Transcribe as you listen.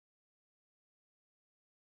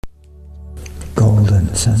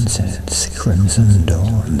sunsets, crimson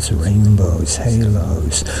dawns, rainbows,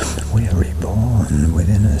 halos. We're reborn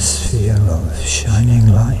within a sphere of shining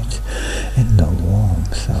light, in the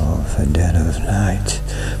warmth of a dead of night,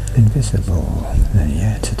 invisible and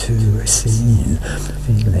yet to seen,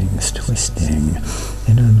 feelings twisting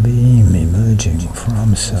in a beam emerging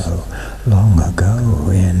from so long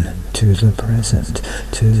ago into the present,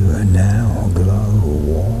 to now glow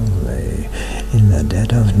warmly in the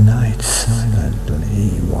dead of night, silently,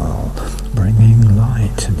 while bringing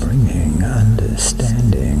light, bringing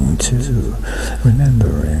understanding too,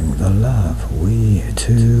 remembering the love we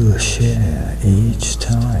two share each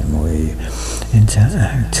time we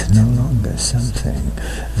interact, no longer something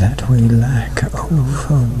that we lack,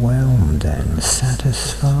 overwhelmed and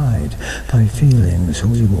satisfied by feelings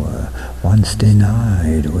we were once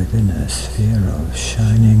denied, within a sphere of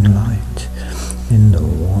shining light, in the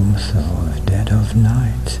warmth of dead of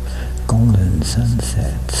night, golden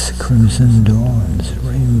sunsets, crimson dawns,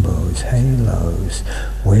 rainbows, halos.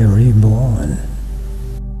 We're reborn.